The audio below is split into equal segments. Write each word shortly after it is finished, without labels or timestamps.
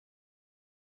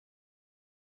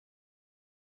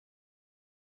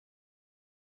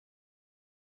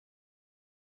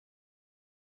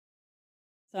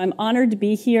So I'm honored to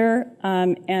be here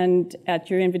and at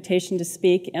your invitation to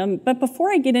speak. But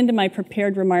before I get into my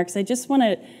prepared remarks, I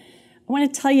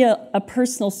want to tell you a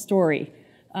personal story.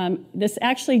 This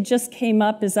actually just came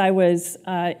up as I was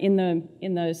in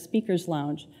the speaker's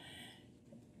lounge,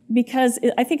 because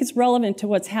I think it's relevant to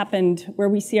what's happened where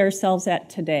we see ourselves at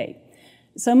today.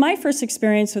 So my first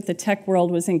experience with the tech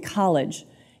world was in college,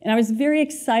 and I was very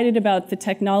excited about the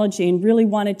technology and really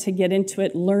wanted to get into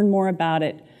it, learn more about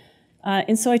it.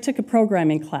 And so I took a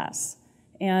programming class.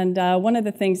 And one of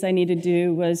the things I needed to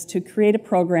do was to create a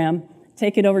program,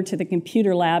 take it over to the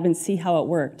computer lab, and see how it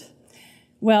worked.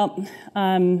 Well,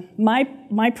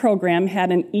 my program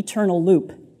had an eternal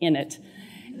loop in it.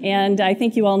 And I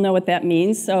think you all know what that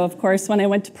means. So, of course, when I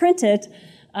went to print it,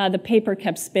 the paper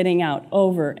kept spitting out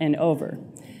over and over.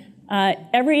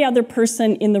 Every other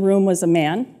person in the room was a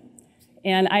man,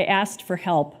 and I asked for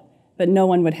help, but no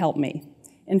one would help me.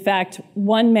 In fact,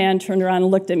 one man turned around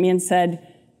and looked at me and said,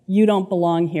 "You don't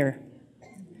belong here."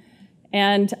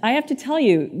 And I have to tell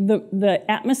you, the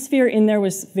atmosphere in there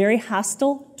was very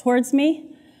hostile towards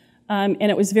me, and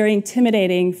it was very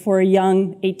intimidating for a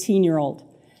young 18-year-old.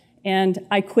 And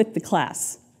I quit the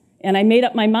class. And I made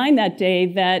up my mind that day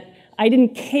that I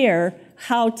didn't care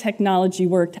how technology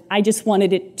worked. I just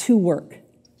wanted it to work.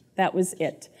 That was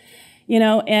it. You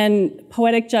know, and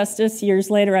poetic justice, years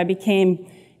later, I became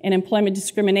an employment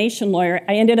discrimination lawyer.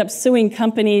 I ended up suing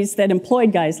companies that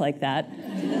employed guys like that.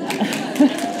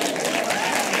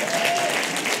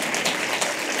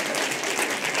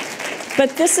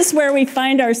 But this is where we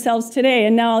find ourselves today,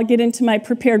 and now I'll get into my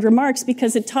prepared remarks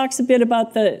because it talks a bit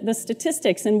about the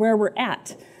statistics and where we're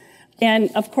at.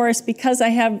 And of course, because I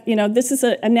have, you know, this is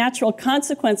a natural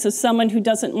consequence of someone who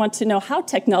doesn't want to know how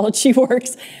technology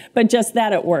works, but just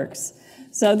that it works.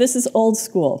 So this is old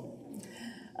school.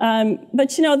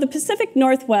 But you know, the Pacific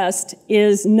Northwest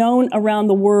is known around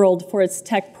the world for its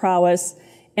tech prowess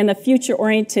and the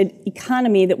future-oriented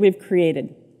economy that we've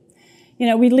created. You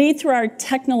know, we lead through our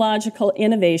technological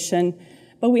innovation,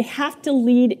 but we have to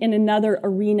lead in another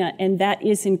arena, and that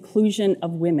is inclusion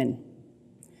of women.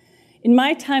 In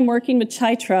my time working with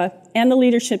Chaitra and the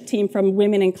leadership team from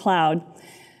Women in Cloud,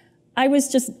 I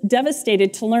was just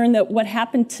devastated to learn that what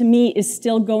happened to me is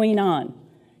still going on,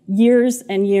 years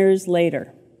and years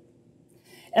later.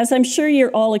 As I'm sure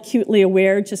you're all acutely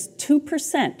aware, just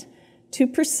 2%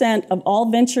 of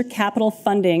all venture capital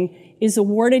funding is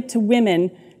awarded to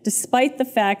women, despite the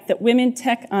fact that women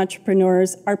tech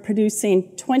entrepreneurs are producing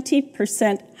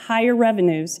 20% higher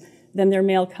revenues than their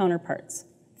male counterparts.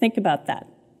 Think about that.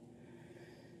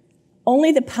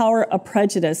 Only the power of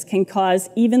prejudice can cause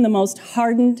even the most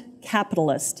hardened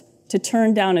capitalist to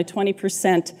turn down a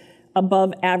 20%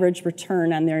 above average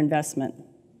return on their investment.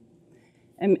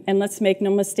 And let's make no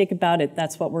mistake about it,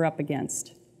 that's what we're up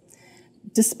against.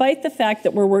 Despite the fact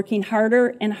that we're working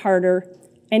harder and harder,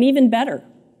 and even better,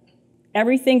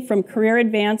 everything from career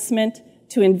advancement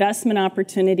to investment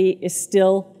opportunity is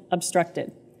still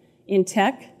obstructed. In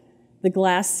tech, the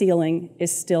glass ceiling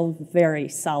is still very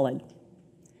solid.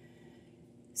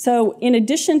 So in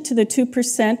addition to the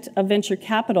 2% of venture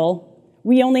capital,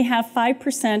 we only have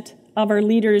 5% of our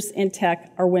leaders in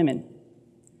tech are women.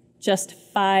 Just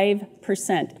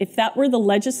 5%. If that were the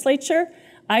legislature,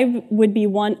 I would be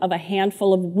one of a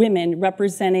handful of women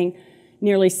representing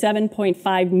nearly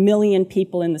 7.5 million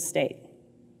people in the state.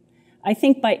 I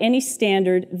think by any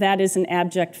standard, that is an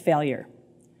abject failure.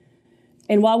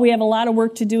 And while we have a lot of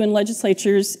work to do in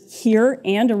legislatures here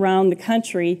and around the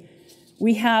country,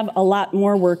 we have a lot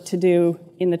more work to do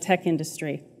in the tech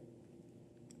industry.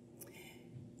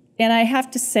 And I have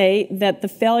to say that the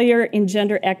failure in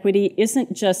gender equity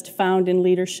isn't just found in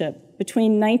leadership.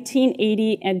 Between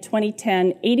 1980 and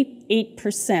 2010,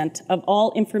 88% of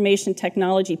all information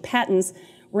technology patents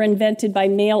were invented by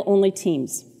male-only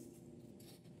teams.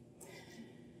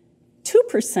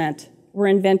 2% were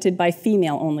invented by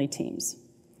female-only teams.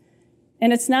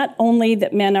 And it's not only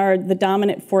that men are the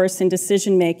dominant force in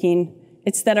decision-making,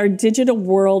 it's that our digital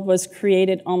world was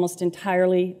created almost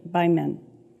entirely by men.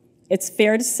 It's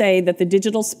fair to say that the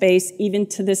digital space, even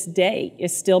to this day,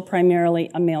 is still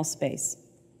primarily a male space.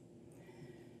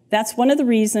 That's one of the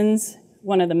reasons,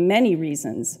 one of the many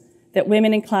reasons, that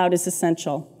Women in Cloud is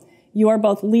essential. You are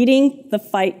both leading the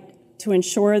fight to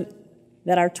ensure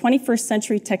that our 21st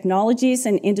century technologies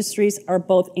and industries are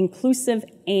both inclusive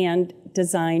and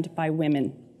designed by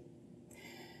women.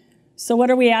 So what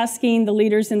are we asking the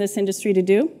leaders in this industry to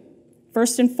do?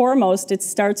 First and foremost, it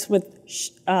starts with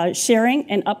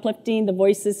sharing and uplifting the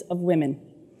voices of women.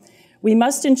 We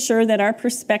must ensure that our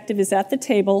perspective is at the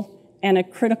table and a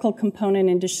critical component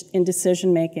in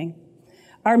decision making.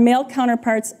 Our male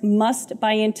counterparts must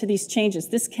buy into these changes.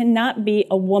 This cannot be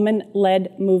a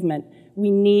woman-led movement.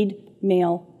 We need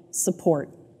male support.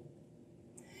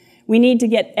 We need to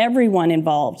get everyone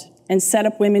involved and set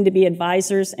up women to be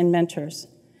advisors and mentors.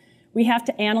 We have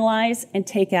to analyze and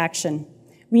take action.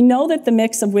 We know that the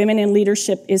mix of women in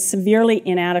leadership is severely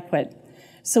inadequate,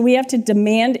 so we have to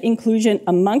demand inclusion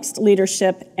amongst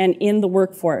leadership and in the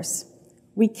workforce.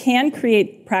 We can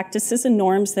create practices and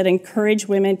norms that encourage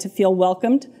women to feel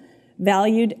welcomed,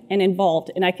 valued, and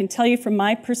involved. And I can tell you from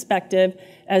my perspective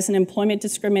as an employment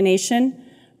discrimination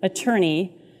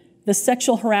attorney, the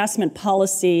sexual harassment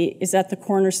policy is at the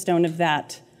cornerstone of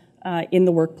that in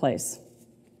the workplace.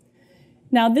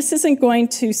 Now, this isn't going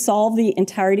to solve the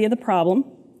entirety of the problem,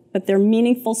 but they're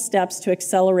meaningful steps to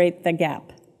accelerate the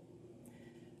gap.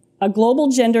 A global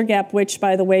gender gap, which,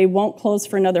 by the way, won't close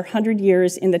for another 100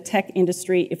 years in the tech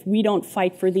industry if we don't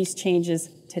fight for these changes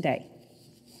today.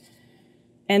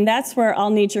 And that's where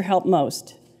I'll need your help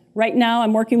most. Right now,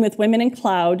 I'm working with Women in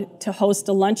Cloud to host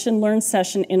a lunch and learn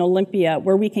session in Olympia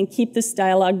where we can keep this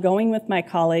dialogue going with my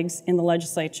colleagues in the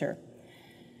legislature.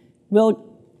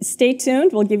 Stay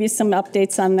tuned, we'll give you some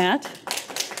updates on that.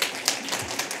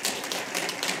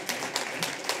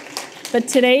 But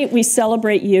today, we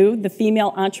celebrate you, the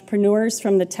female entrepreneurs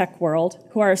from the tech world,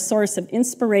 who are a source of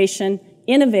inspiration,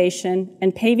 innovation,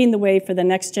 and paving the way for the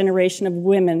next generation of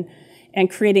women and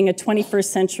creating a 21st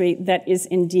century that is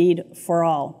indeed for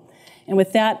all. And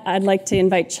with that, I'd like to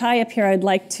invite Chai up here. I'd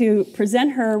like to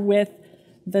present her with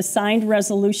the signed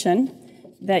resolution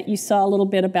that you saw a little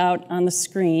bit about on the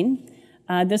screen.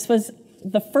 This was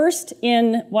the first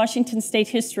in Washington state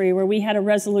history where we had a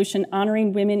resolution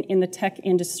honoring women in the tech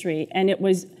industry, and it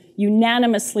was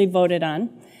unanimously voted on,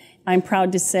 I'm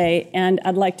proud to say, and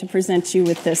I'd like to present you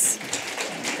with this.